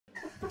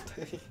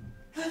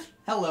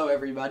Hello,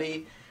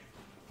 everybody.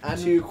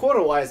 To quote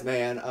a wise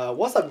man,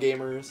 what's up,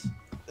 gamers?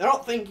 I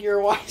don't think you're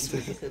a wise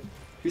man.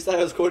 Who said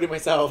I was quoting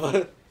myself?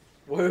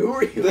 Well, who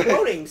are you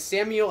quoting?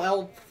 Samuel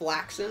L.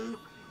 Flaxon?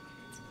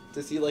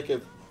 Is he like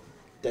a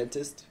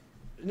dentist?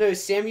 No,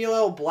 Samuel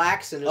L.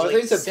 Blackson is I like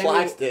think he said Samuel...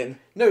 Flaxton.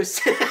 No,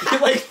 He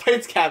like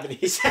fights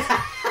cavities.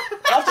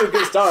 Off to a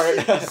good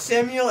start.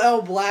 Samuel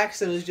L.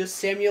 Blackson is just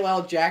Samuel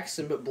L.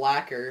 Jackson, but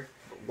blacker.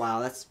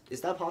 Wow,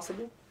 is that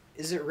possible?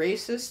 Is it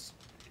racist?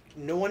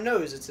 No one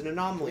knows. It's an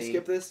anomaly. Can we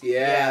skip this?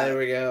 Yeah, there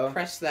we go.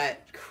 Press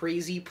that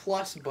crazy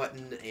plus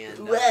button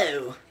and...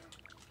 Whoa!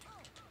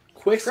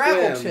 Quick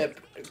travel swim.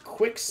 tip.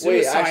 Quick suicide.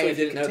 Wait, I actually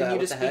didn't know that. Continue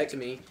What to the speak heck? to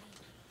me.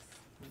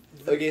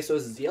 Okay, so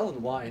it's ZL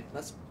and Y.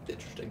 That's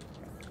interesting.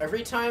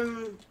 Every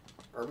time...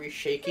 Are we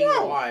shaking?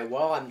 No. Why?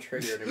 Well, I'm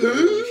triggered. I'm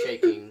literally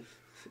shaking.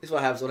 This is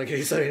what happens when I get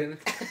excited.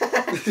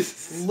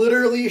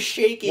 Literally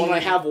shaking. When I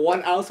have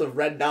 1 ounce of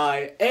red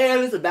dye,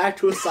 and it's back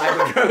to a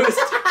Simon roast.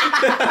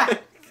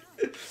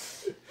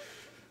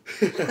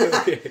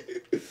 Okay.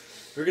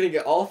 We're gonna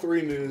get all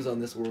 3 moons on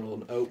this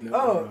world. Oh, no.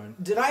 Oh,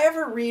 did I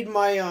ever read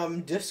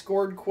my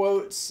Discord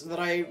quotes that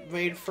I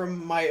made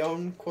from my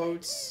own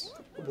quotes?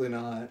 Probably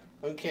not.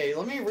 Okay,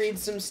 let me read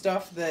some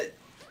stuff that...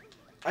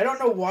 I don't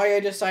know why I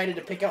decided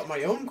to pick out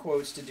my own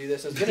quotes to do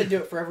this. I was gonna do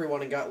it for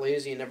everyone and got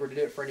lazy and never did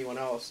it for anyone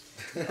else.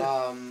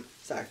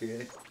 It's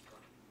accurate.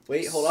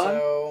 Wait, hold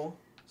on.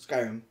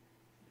 Skyrim.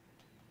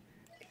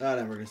 Oh,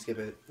 no, we're gonna skip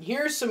it.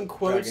 Here's some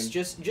quotes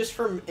just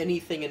from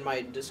anything in my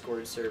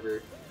Discord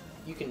server.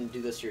 You can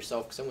do this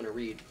yourself because I'm gonna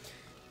read.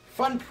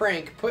 Fun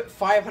prank. Put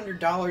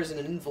 $500 in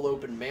an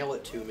envelope and mail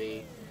it to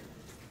me.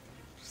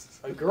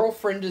 A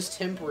girlfriend is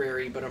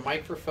temporary, but a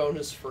microphone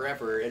is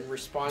forever. In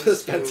response to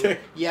Spencer.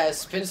 Yeah,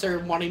 Spencer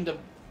wanting to.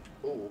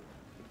 Oh,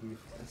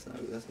 That's no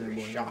very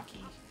bueno.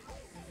 shocky.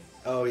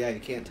 Oh yeah, you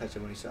can't touch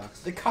him when he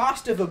shocks. The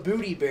cost of a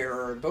booty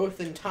bearer,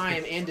 both in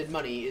time and in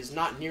money, is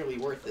not nearly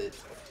worth it.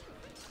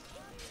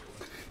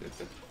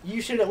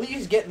 You should at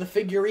least get the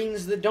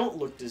figurines that don't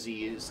look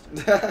diseased.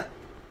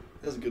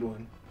 That's a good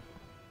one.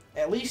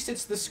 At least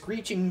it's the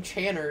screeching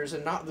channers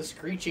and not the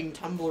screeching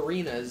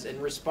tumblerinas in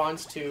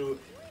response to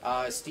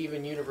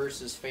Steven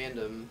Universe's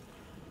fandom.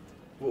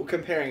 Well,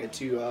 comparing it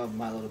to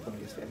My Little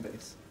Pony's fan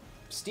base.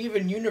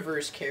 Steven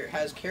Universe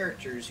has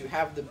characters who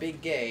have the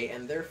big gay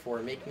and therefore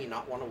make me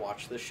not want to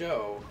watch the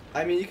show.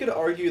 I mean, you could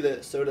argue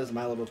that so does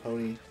My Little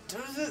Pony.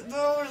 Does it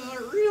though? Does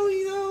it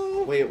really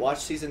though? Wait, watch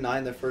season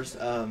 9. The first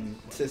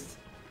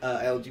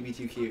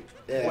LGBTQ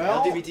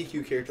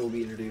character will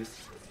be introduced.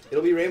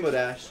 It'll be Rainbow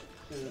Dash.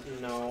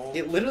 No.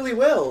 It literally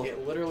will.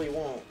 It literally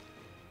won't.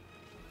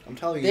 I'm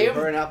telling you,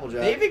 her and Applejack.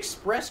 They've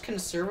expressed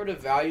conservative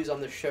values on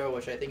the show,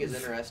 which I think is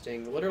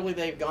interesting. Literally,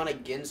 they've gone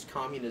against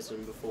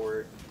communism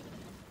before,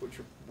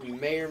 which we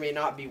may or may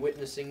not be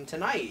witnessing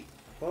tonight.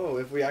 Oh,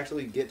 if we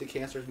actually get to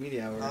Cancer's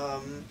Media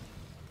Hour.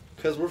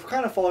 Because we're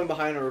kind of falling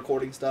behind on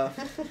recording stuff.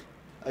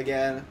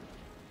 Again.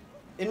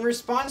 In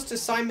response to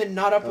Simon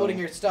not uploading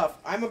your stuff,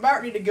 I'm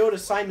about ready to go to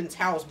Simon's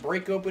house,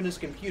 break open his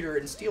computer,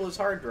 and steal his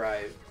hard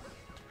drive.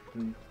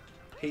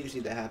 Hate to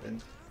see that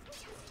happen.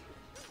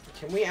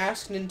 Can we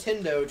ask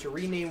Nintendo to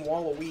rename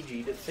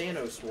Waluigi to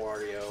Thanos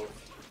Wario?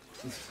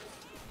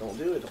 Don't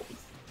do it.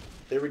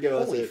 There we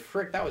go. Holy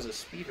frick, that was a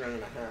speedrun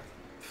and a half.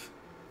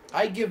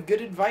 I give good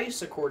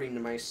advice according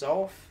to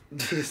myself.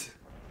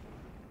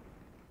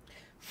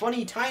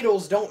 Funny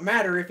titles don't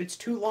matter if it's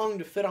too long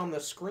to fit on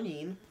the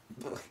screen.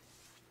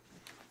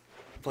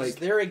 Is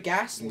there a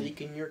gas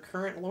leak in your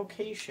current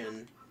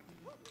location?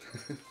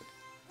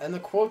 And the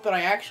quote that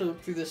I actually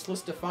looked through this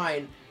list to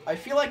find, I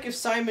feel like if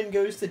Simon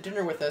goes to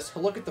dinner with us,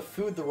 he'll look at the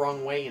food the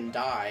wrong way and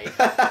die.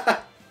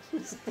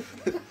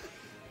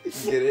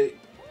 Get it?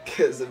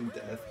 Because of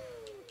death.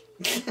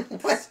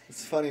 What?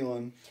 It's a funny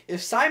one.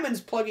 If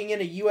Simon's plugging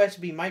in a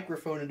USB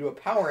microphone into a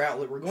power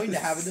outlet, we're going to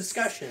have a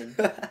discussion.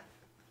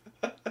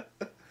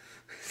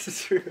 This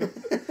is true.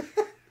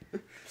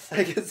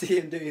 I can see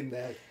him doing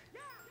that.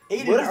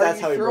 Aiden, what if are that's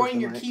you how he throwing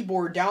your broke the mic?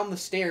 keyboard down the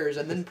stairs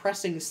and then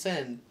pressing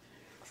send?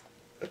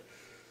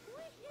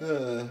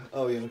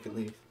 Oh yeah, we can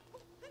leave.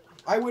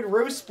 I would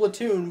roast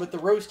Splatoon, but the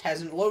roast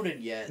hasn't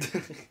loaded yet.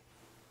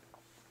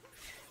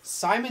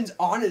 Simon's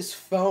on his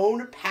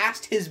phone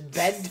past his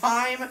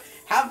bedtime?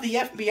 Have the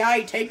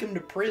FBI take him to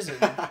prison.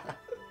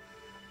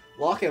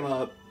 Lock him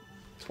up.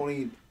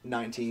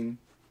 2019.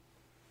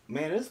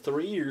 Man, it's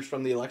 3 years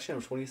from the election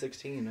of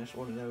 2016. I just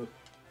want to know.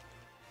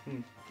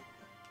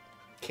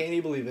 Can't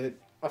you believe it?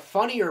 A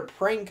funnier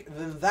prank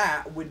than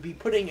that would be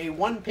putting a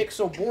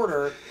 1-pixel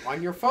border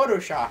on your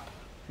Photoshop.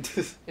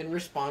 In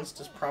response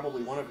to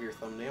probably one of your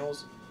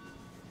thumbnails.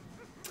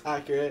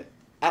 Accurate.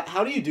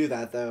 How do you do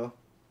that, though?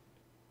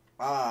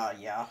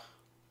 Yeah.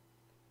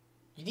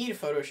 You need a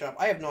Photoshop.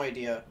 I have no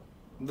idea.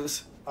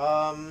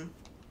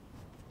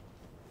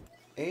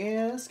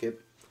 And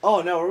skip.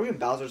 Oh, no, are we in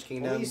Bowser's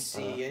Kingdom? Let me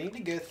see. I need to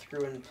go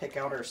through and pick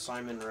out our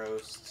Simon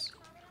roasts.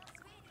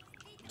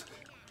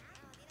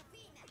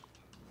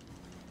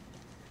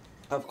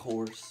 Of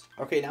course.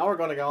 Okay, now we're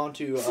going to go on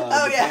to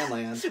Oh, yeah.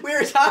 Japanland. We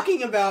were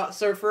talking about,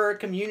 so for our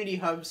community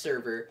hub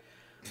server,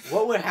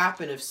 what would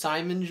happen if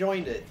Simon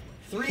joined it?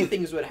 3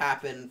 things would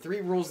happen.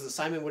 3 rules that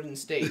Simon would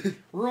instate.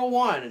 Rule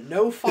 1,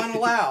 no fun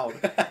allowed.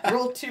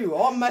 Rule 2,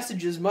 all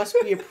messages must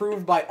be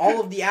approved by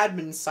all of the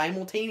admins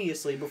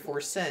simultaneously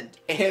before sent.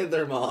 And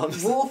their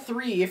moms. Rule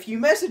 3, if you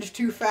message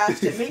too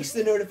fast, it makes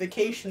the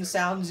notification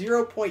sound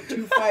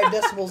 0.25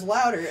 decibels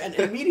louder and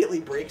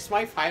immediately breaks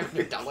my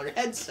 $500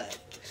 headset.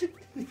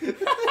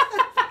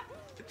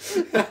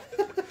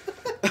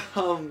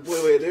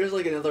 Wait, there's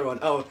like another one.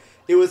 Oh,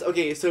 it was,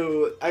 okay,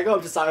 so I go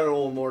up to Simon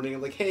one morning,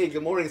 I'm like, hey,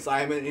 good morning,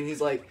 Simon, and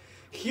he's like,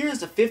 here's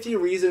the 50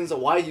 reasons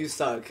why you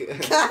suck.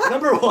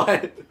 Number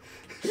 1,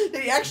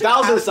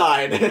 Bowser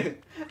side.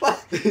 Well,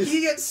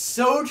 he gets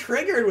so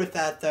triggered with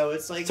that, though.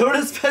 It's like... So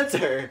does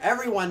Spencer.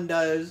 Everyone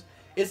does.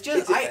 It's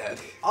just,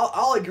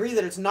 I'll agree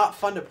that it's not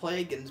fun to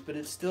play against, but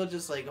it's still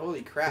just like,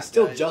 holy crap, it's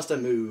still guys. just a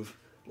move.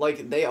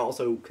 Like, they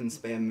also can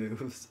spam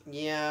moves.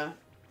 Yeah,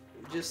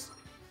 just...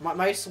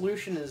 My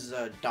solution is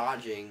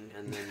dodging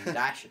and then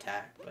dash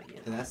attack, but yeah.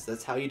 And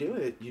that's how you do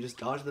it. You just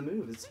dodge the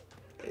move.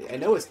 I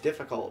know it's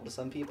difficult to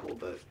some people,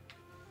 but...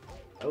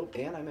 Oh,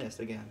 and I missed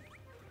again.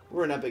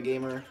 We're an epic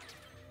gamer.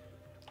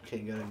 Okay,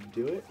 gonna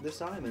do it this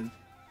time, and...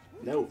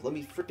 No, let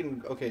me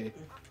freaking... Okay.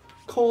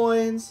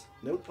 Coins!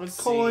 Nope. Let's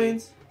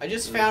coins! See. I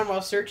just found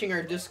while searching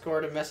our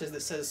Discord a message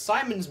that says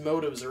Simon's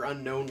motives are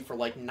unknown for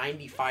like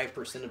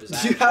 95% of his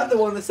actions. You have the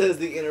one that says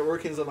the inner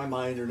workings of my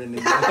mind are in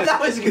That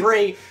was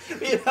great.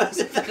 It was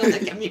on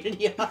the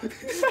community hub. But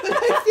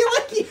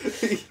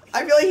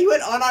I feel like he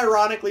would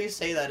unironically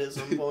say that at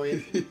some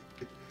point.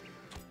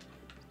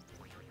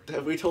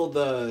 Have we told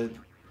the...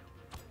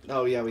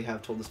 Oh yeah, we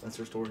have told the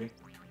Spencer story.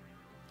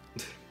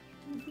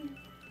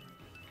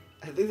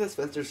 I think that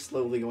Spencer's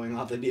slowly going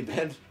off the deep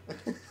end.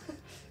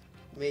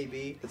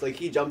 Maybe. It's like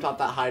he jumped off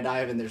that high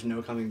dive and there's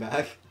no coming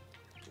back.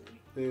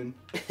 Moon.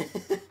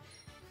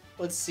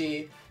 Let's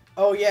see.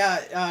 Oh yeah,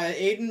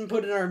 Aiden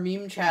put in our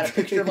meme chat a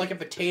picture of like a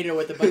potato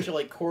with a bunch of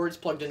like cords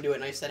plugged into it,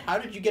 and I said, "How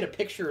did you get a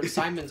picture of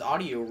Simon's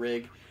audio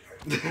rig?"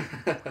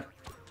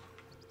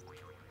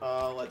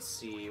 Let's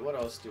see. What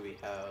else do we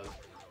have?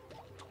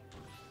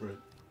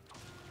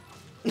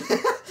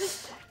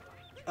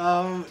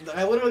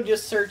 I literally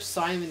just searched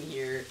Simon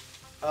here.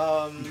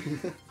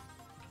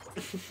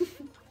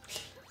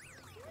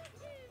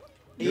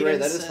 You're right,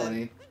 that is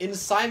funny. In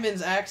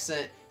Simon's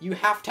accent, you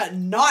have to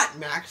not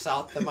max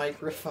out the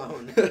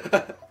microphone.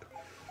 The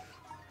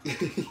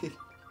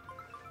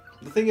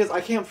thing is, I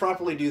can't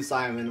properly do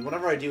Simon.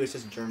 Whenever I do, it's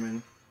just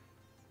German.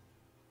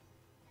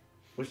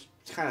 Which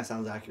kind of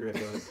sounds accurate,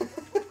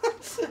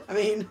 but... I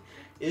mean,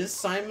 is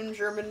Simon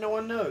German? No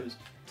one knows.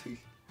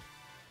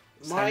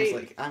 Sounds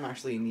like I'm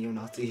actually a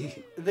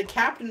neo-Nazi. The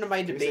captain of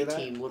my debate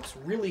team looks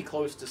really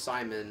close to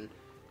Simon,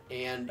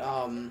 and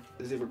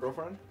Is he have a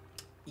girlfriend?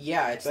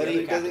 Yeah, it's but the he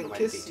other captain doesn't of my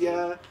kiss. debate team.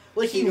 Yeah,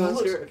 like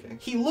okay.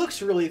 He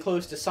looks really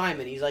close to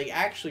Simon. He's like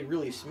actually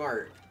really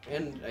smart,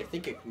 and I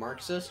think a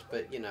Marxist,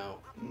 but you know,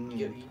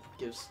 he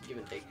gives give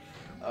and take.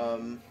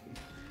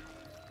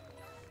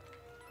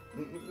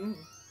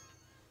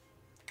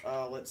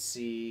 Let's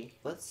see.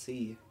 Let's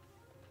see.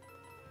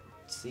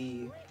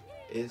 C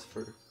is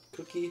for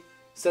cookie.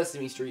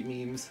 Sesame Street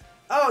memes.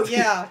 Oh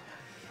yeah.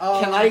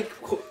 Can I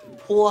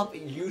pull up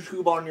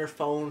YouTube on your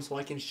phone so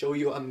I can show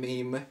you a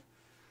meme?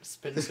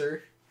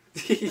 Spencer.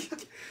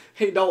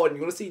 Hey Dalton,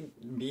 you want to see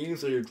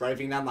memes where you're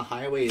driving down the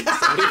highway at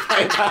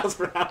 75 miles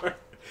per hour?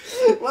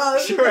 Well,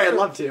 sure, I'd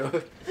love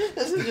to.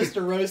 This is just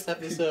a roast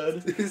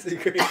episode. This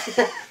is great.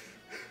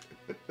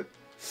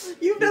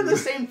 You've done the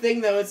same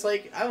thing though. It's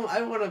like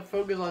I want to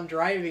focus on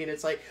driving, and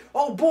it's like,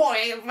 oh boy,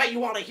 I bet you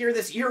want to hear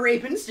this ear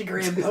rape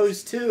Instagram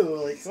post too.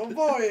 Like, oh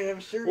boy,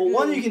 I'm sure. Well,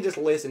 one you can just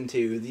listen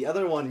to. The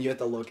other one you have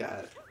to look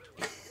at.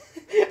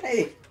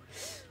 Hey,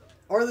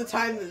 or the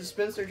time that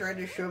Spencer tried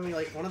to show me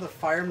like one of the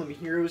Fire Emblem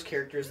Heroes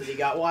characters that he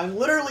got while I'm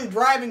literally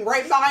driving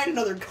right behind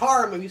another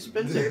car. I'm like,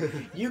 Spencer,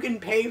 you can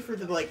pay for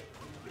the like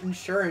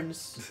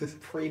insurance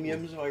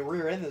premiums if I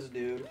rear end this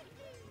dude.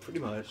 Pretty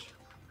much.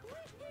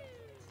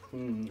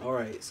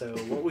 Alright, so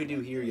what we do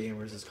here,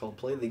 gamers, is called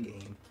play the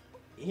game.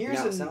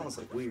 Now, it sounds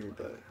like weird,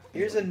 but...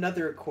 Here's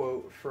another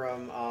quote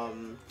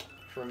from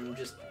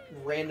just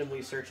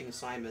randomly searching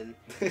Simon.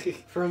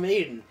 From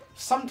Aiden.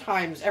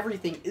 Sometimes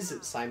everything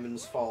isn't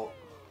Simon's fault.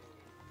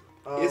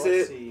 Is let's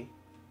it? See.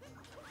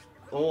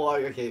 Oh,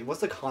 okay,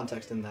 what's the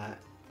context in that?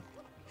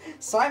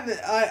 Simon,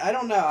 I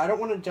don't know. I don't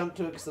want to jump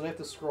to it because then I have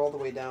to scroll all the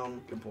way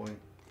down. Good point.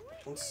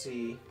 Let's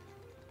see.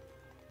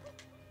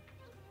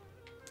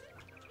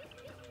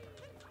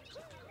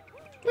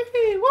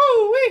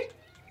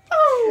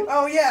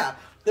 Oh yeah,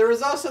 there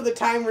was also the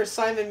time where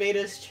Simon made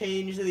us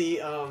change the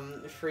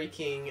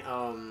freaking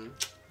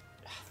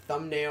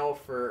thumbnail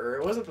for, or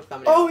it wasn't the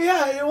thumbnail. Oh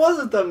yeah, it was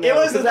a thumbnail. It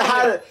was because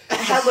it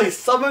had like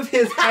some of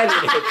his head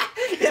in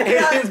it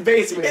in his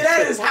basement. It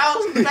had his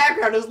house in the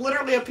background. It was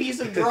literally a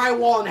piece of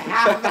drywall and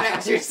half of an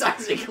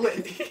exercise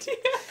equipment.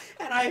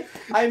 And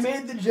I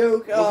made the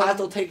joke. We'll have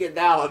to take it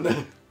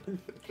down.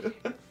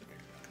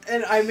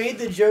 And I made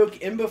the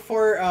joke, and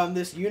before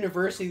this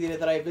university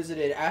that I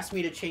visited asked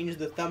me to change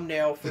the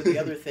thumbnail for the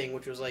other thing,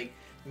 which was like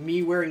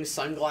me wearing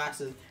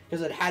sunglasses,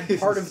 because it had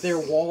part of their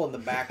wall in the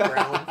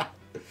background.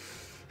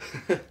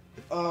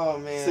 Oh,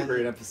 man. It's a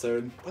great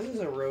episode. This is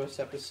a roast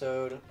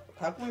episode.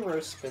 How can we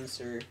roast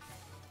Spencer?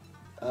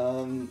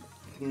 If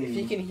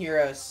he can hear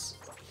us,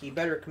 he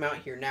better come out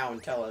here now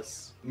and tell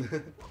us.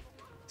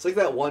 It's like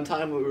that one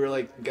time when we were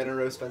like gonna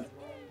roast Spencer.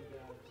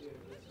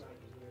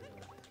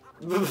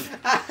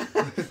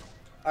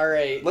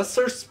 Alright. Let's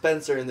search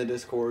Spencer in the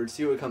Discord,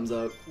 see what comes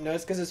up. No,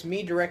 it's because it's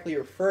me directly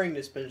referring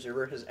to Spencer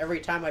versus every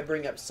time I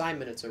bring up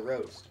Simon, it's a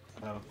roast.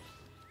 Oh.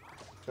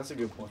 That's a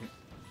good point.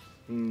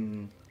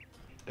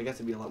 I guess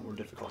it'd be a lot more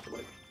difficult to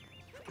like...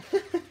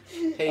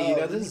 Hey, you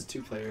know, this is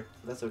 2-player.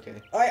 That's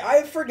okay.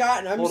 I've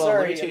forgotten. I'm Hold sorry.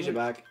 on, let me change it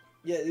back.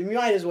 Yeah, you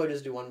might as well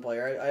just do 1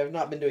 player. I have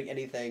not been doing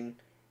anything.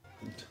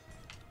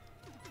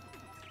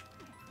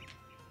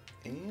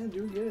 And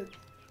doing good.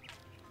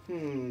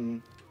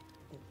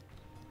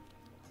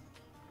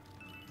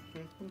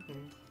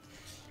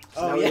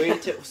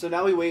 So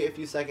now we wait a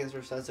few seconds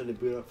for Spencer to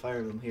boot up Fire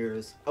Emblem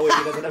Heroes. Oh wait,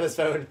 he doesn't have his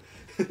phone.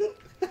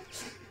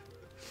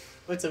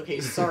 It's okay.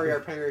 Sorry, our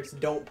parents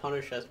don't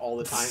punish us all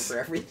the time for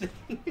everything.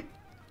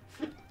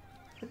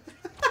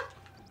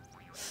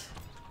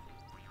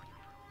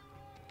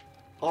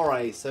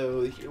 Alright,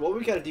 so what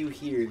we gotta do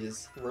here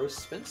is... roast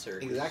Spencer.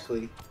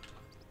 Exactly.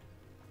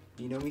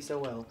 You know me so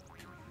well.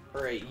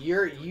 Alright,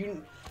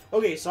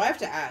 okay, so I have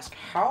to ask,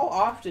 how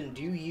often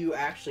do you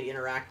actually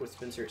interact with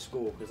Spencer at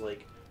school? Because,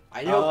 like,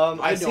 I know...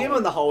 I see him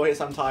in the hallway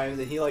sometimes,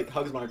 and he, like,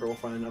 hugs my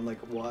girlfriend. I'm like,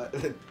 what?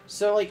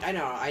 So, like, I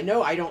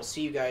know I don't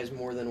see you guys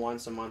more than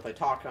once a month. I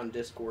talk on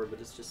Discord, but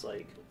it's just,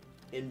 like,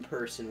 in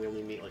person, we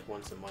only meet, like,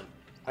 once a month.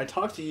 I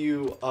talk to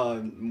you,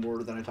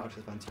 more than I talk to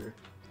Spencer.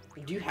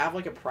 Do you have,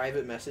 like, a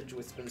private message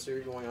with Spencer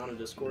going on in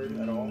Discord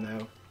at all?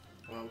 No.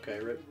 Okay,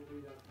 rip.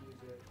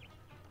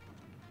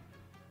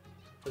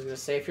 I was gonna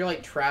say, if you're,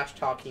 like,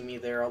 trash-talking me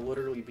there, I'll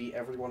literally beat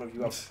every one of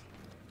you up.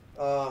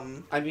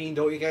 I mean,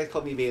 don't you guys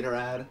call me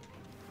Beta-Rad?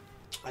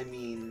 I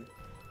mean,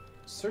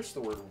 search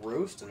the word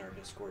roast in our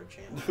Discord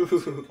channel.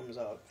 See what comes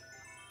up.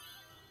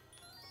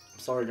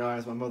 Sorry,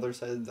 guys. My mother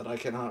said that I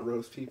cannot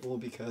roast people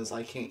because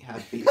I can't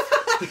have beef.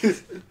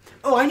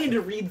 Oh, I need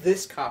to read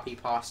this copy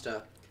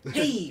pasta.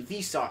 Hey,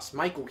 Vsauce,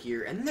 Michael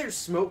here, and there's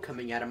smoke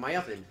coming out of my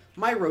oven.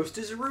 My roast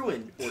is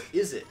ruined, or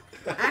is it?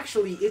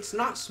 Actually, it's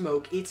not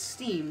smoke, it's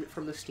steam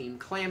from the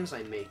steamed clams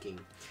I'm making.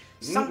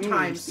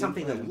 Sometimes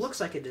something that looks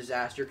like a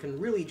disaster can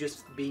really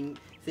just be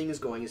things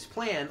going as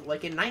planned,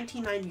 like in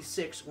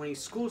 1996 when a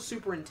school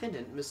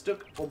superintendent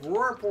mistook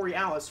Aurora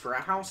Borealis for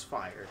a house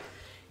fire.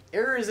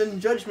 Errors in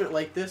judgment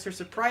like this are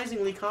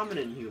surprisingly common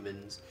in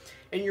humans.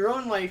 In your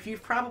own life,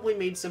 you've probably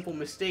made simple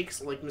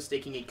mistakes, like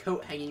mistaking a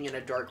coat hanging in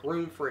a dark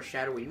room for a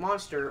shadowy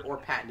monster, or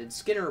patented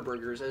Skinner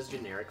burgers as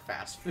generic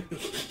fast food.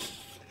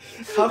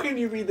 How can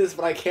you read this,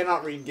 but I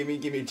cannot read Gimme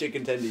Gimme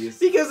Chicken Tendies?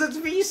 Because it's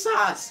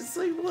Vsauce! It's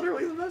like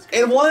literally the best.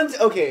 And one's...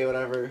 Okay,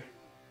 whatever.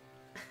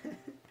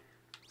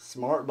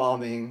 Smart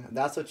bombing.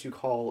 That's what you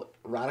call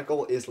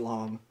radical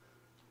Islam.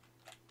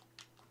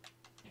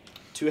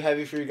 Too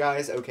heavy for you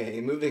guys? Okay,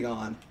 moving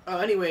on.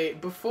 Anyway,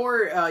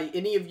 before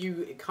any of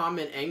you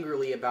comment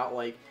angrily about,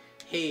 like,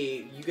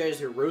 hey, you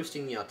guys are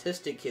roasting the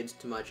autistic kids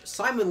too much,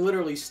 Simon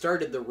literally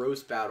started the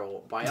roast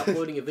battle by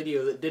uploading a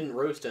video that didn't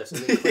roast us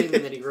and then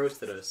claiming that he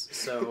roasted us,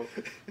 so...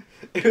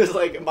 It was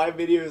like, my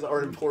videos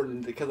are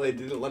important because I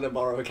didn't let him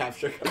borrow a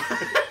capture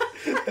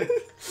card.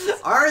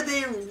 Are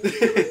they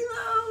really,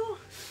 though?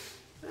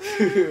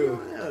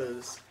 Who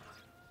knows?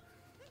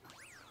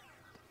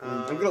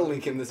 I'm gonna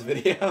link him this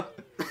video.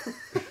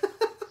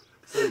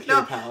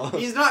 No,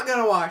 he's not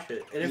gonna watch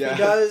it. And if he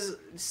does,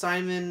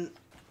 Simon,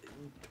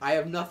 I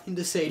have nothing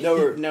to say to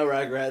you. No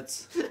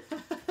regrets.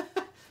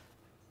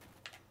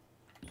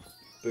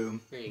 Boom.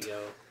 There you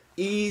go.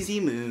 Easy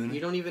moon. You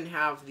don't even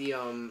have the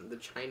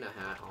China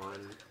hat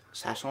on.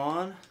 Satchel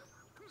on?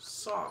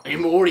 Sock. Hey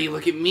Morty,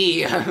 look at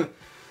me.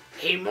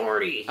 Hey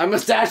Morty. I'm a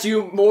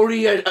statue,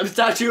 Morty. I'm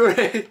Statue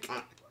Rick.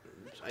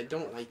 I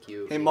don't like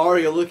you. Hey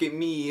Mario, look at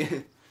me.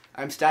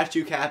 I'm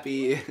Statue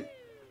Cappy.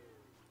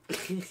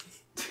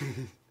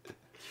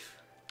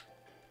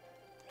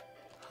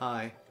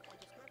 Hi.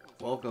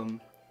 Welcome.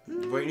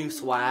 Great new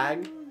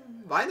swag.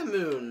 Buy the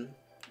moon.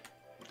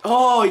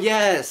 Oh,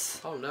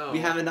 yes! Oh, no. We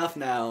have enough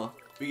now.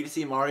 We get to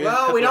see Mario.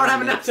 Well, we don't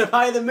have enough to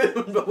buy the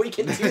moon, but we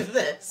can do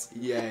this.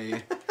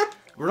 Yay.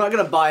 We're not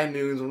gonna buy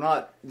moons. We're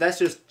not... That's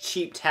just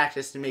cheap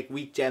tactics to make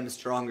weak gems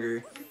stronger.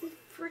 What the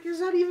frick does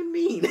that even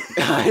mean?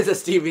 It's a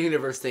Steven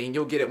Universe thing.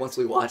 You'll get it once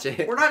we watch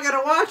it. We're not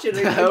gonna watch it.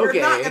 Okay.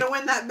 You're not gonna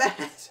win that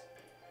bet.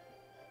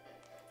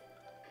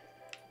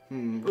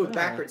 Ooh,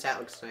 backwards hat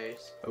looks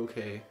nice.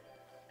 Okay.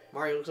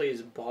 Mario looks like he's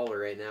a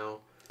baller right now.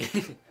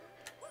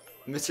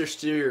 Mr.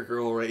 Steer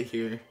Girl right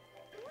here.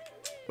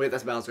 Wait,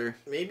 that's Bowser.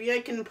 Maybe I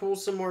can pull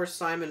some more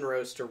Simon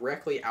roast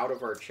directly out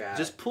of our chat.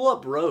 Just pull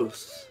up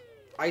roasts.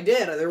 I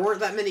did. There weren't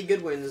that many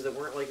good ones that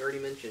weren't, like, already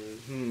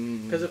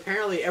mentioned. Because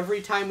apparently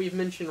every time we've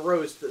mentioned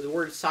roast, the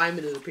word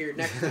Simon has appeared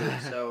next to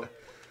it, so...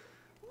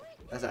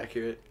 That's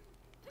accurate.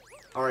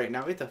 Alright,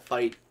 now we have to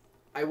fight.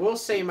 I will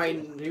say my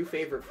new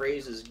favorite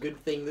phrase is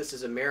 "Good thing this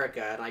is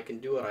America and I can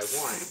do what I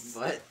want."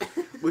 But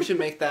We should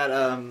make that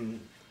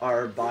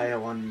our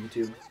bio on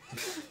YouTube.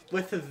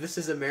 with the "This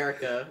is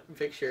America"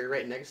 picture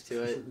right next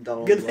to it.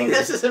 Donald Good thing Glover.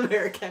 this is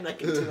America and I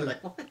can do what I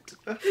want.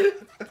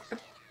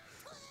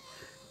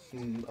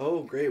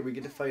 Oh, great! We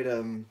get to fight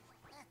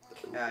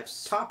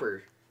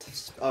Topper.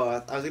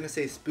 Oh, I was gonna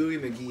say Spooey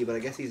McGee, but I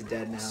guess he's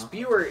dead now.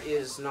 Spewer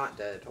is not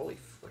dead. Holy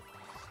frick.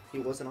 He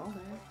wasn't on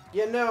there.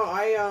 Yeah, no,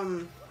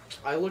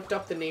 I looked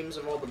up the names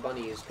of all the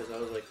bunnies because I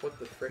was like, what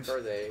the frick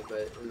are they?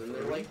 But and then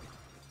they're like,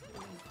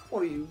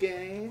 What are you,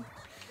 gay?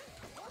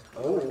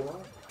 oh,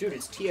 dude,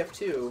 it's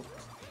TF2.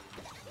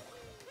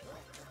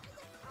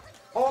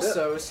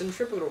 Also,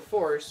 centripetal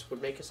force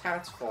would make his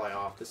hats fly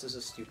off. This is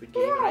a stupid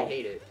game and I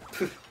hate it.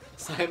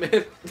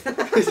 Simon.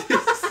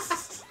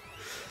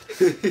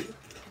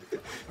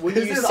 When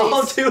This you is say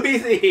all too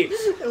easy.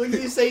 when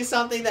you say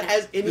something that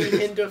has any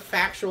hint of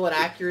factual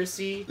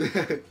inaccuracy.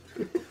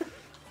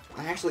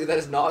 Actually, that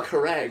is not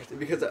correct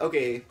because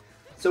okay,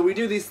 so we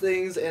do these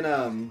things in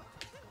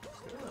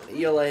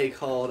ELA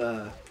called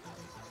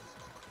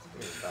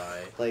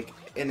like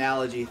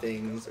analogy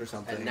things or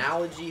something.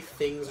 Analogy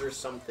things or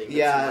something. That's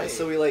Yeah, right.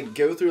 so we like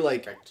go through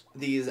like Correct.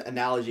 these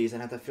analogies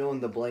and have to fill in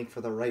the blank for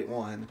the right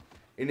one,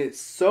 and it's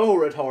so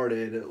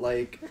retarded.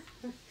 Like,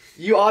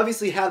 you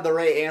obviously have the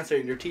right answer,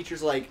 and your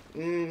teacher's like,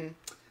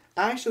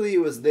 actually, it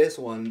was this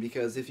one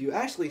because if you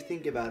actually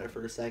think about it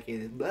for a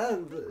second,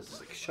 it's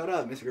like, shut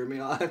up, Mr.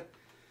 Gurmion.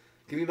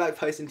 Give me back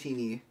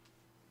Pisantini.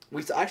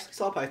 We actually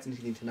saw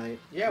Pisantini tonight.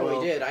 Yeah, Well,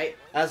 we did.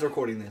 As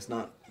recording this,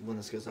 not when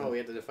this goes Oh, out. we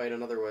had to fight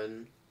another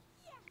one.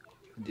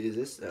 Is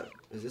this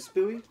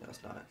Spooey? No,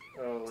 it's not.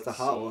 Oh, let's the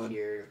hot see one.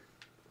 here.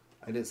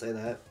 I didn't say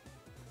that.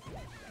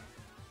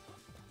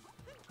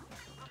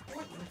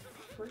 What the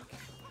frick?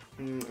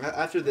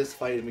 After this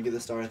fight and we get the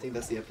star, I think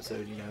that's the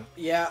episode, you know.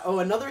 Yeah. Oh,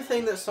 another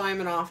thing that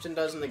Simon often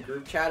does in the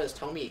group chat is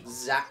tell me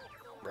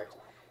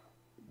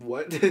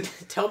What?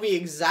 tell me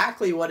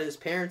exactly what his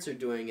parents are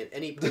doing at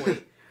any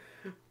point.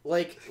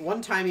 Like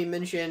one time he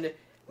mentioned,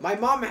 my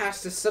mom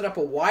has to set up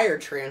a wire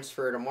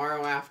transfer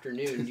tomorrow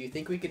afternoon. Do you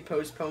think we could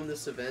postpone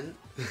this event?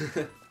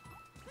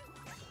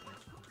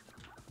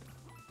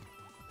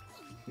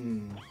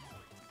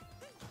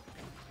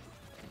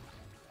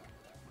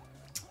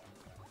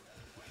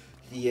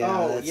 Yeah.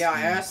 Oh, yeah,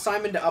 I asked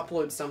Simon to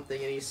upload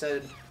something, and he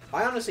said,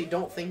 I honestly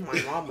don't think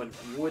my mom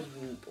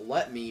wouldn't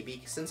let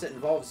me, since it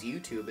involves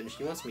YouTube, and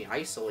she wants me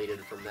isolated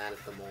from that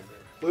at the moment.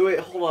 Wait,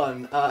 hold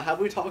on. Have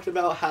we talked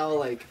about how,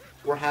 like,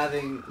 we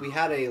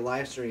had a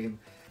live stream,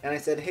 and I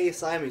said, hey,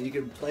 Simon, you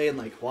can play and,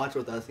 like, watch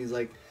with us. He's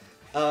like,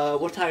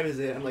 what time is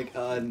it? I'm like,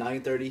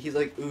 9:30. He's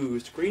like, ooh,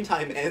 screen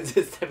time ends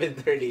at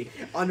 7:30.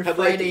 On I'm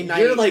Friday like, night.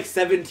 You're, like,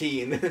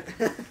 17.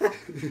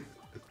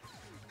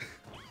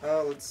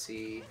 Oh, let's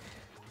see.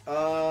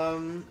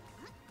 Oh,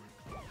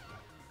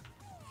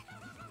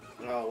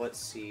 let's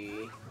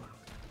see.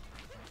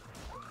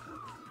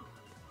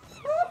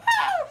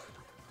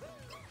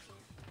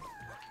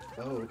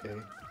 Oh, okay.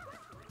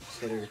 Just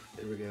hit her.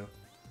 There we go.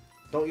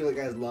 Don't you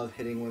guys love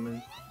hitting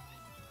women?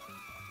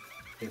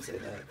 Can't say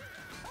that.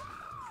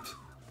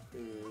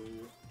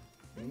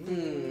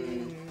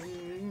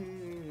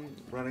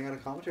 Running out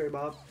of commentary,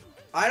 Bob.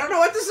 I don't know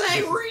what to say.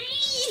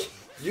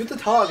 You have to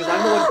talk, because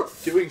I'm the one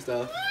doing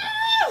stuff.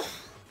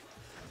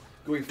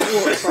 Going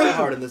full try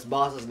hard, and this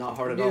boss is not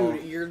hard at all.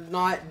 Dude, you're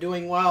not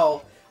doing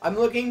well. I'm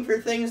looking for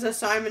things that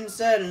Simon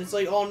said, and it's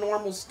like all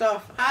normal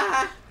stuff.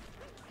 Ah!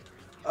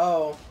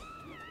 Oh.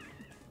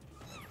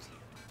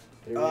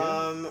 There we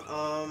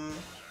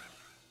go.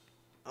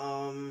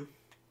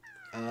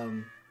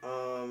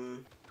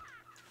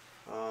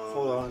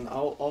 Hold on,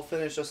 I'll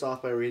finish us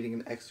off by reading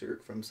an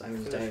excerpt from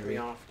Simon's Finish diary. me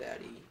off,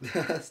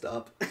 Daddy.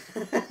 Stop.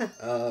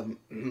 Let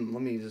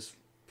me just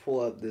pull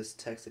up this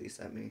text that he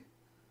sent me.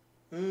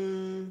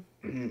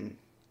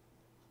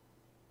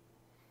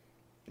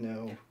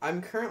 No.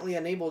 I'm currently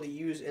unable to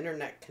use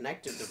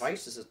internet-connected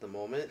devices at the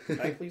moment. Could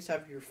I please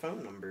have your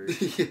phone number?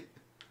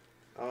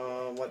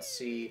 Let's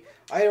see.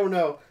 I don't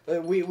know.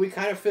 We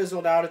kind of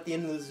fizzled out at the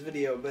end of this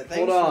video, but thanks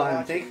Hold for on.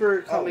 watching. Thanks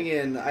for coming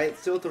in. I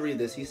still have to read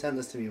this. He sent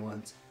this to me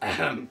once.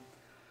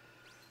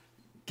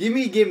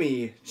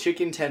 Gimme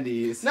chicken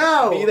tendies.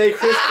 No! Be they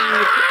crispy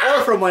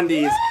or from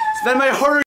Wendy's. Spend my hard